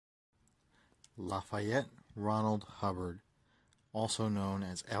Lafayette Ronald Hubbard, also known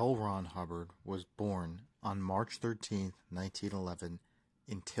as L. Ron Hubbard, was born on March 13, 1911,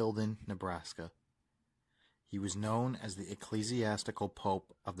 in Tilden, Nebraska. He was known as the ecclesiastical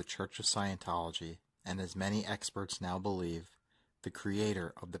pope of the Church of Scientology, and as many experts now believe, the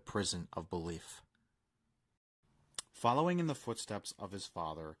creator of the prison of belief. Following in the footsteps of his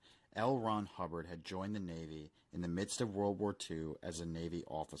father, L. Ron Hubbard had joined the Navy in the midst of World War II as a Navy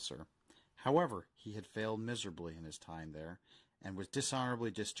officer. However, he had failed miserably in his time there, and was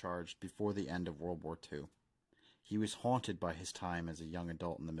dishonorably discharged before the end of World War II. He was haunted by his time as a young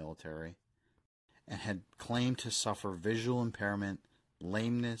adult in the military, and had claimed to suffer visual impairment,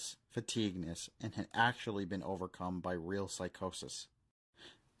 lameness, fatigueness, and had actually been overcome by real psychosis.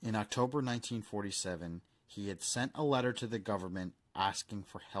 In October 1947, he had sent a letter to the government asking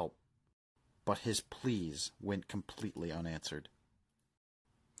for help, but his pleas went completely unanswered.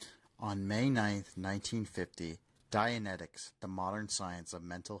 On May 9, 1950, Dianetics, the Modern Science of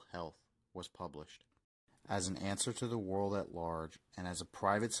Mental Health, was published. As an answer to the world at large and as a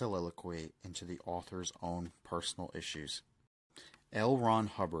private soliloquy into the author's own personal issues. L. Ron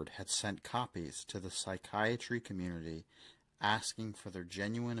Hubbard had sent copies to the psychiatry community asking for their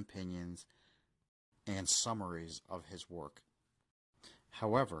genuine opinions and summaries of his work.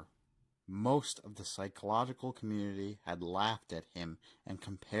 However, most of the psychological community had laughed at him and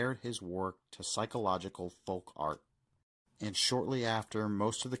compared his work to psychological folk art, and shortly after,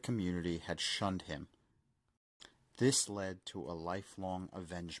 most of the community had shunned him. This led to a lifelong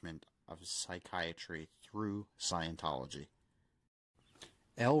avengement of psychiatry through Scientology.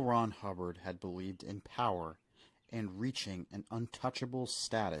 L. Ron Hubbard had believed in power and reaching an untouchable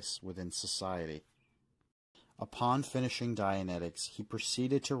status within society. Upon finishing Dianetics, he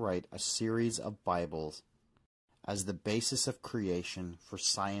proceeded to write a series of Bibles as the basis of creation for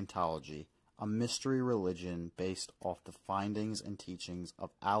Scientology, a mystery religion based off the findings and teachings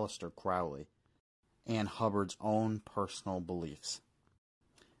of Aleister Crowley and Hubbard's own personal beliefs.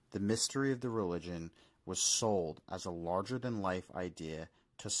 The mystery of the religion was sold as a larger-than-life idea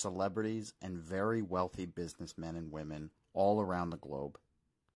to celebrities and very wealthy businessmen and women all around the globe.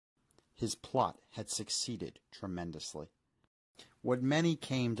 His plot had succeeded tremendously. What many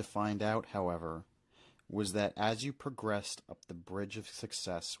came to find out, however, was that as you progressed up the bridge of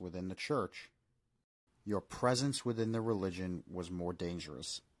success within the church, your presence within the religion was more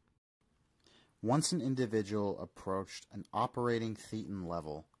dangerous. Once an individual approached an operating thetan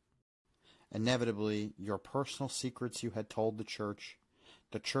level, inevitably your personal secrets you had told the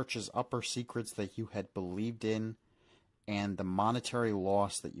church's upper secrets that you had believed in, and the monetary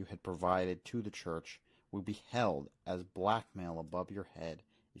loss that you had provided to the church would be held as blackmail above your head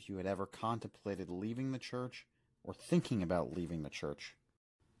if you had ever contemplated leaving the church or thinking about leaving the church,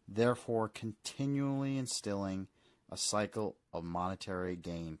 therefore continually instilling a cycle of monetary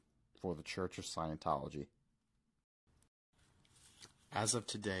gain for the Church of Scientology. As of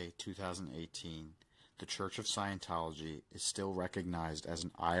today, 2018, the Church of Scientology is still recognized as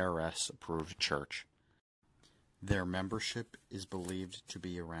an IRS-approved church. Their membership is believed to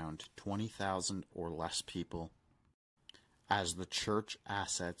be around 20,000 or less people, as the church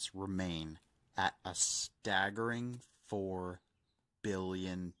assets remain at a staggering $4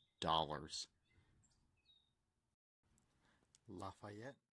 billion. Lafayette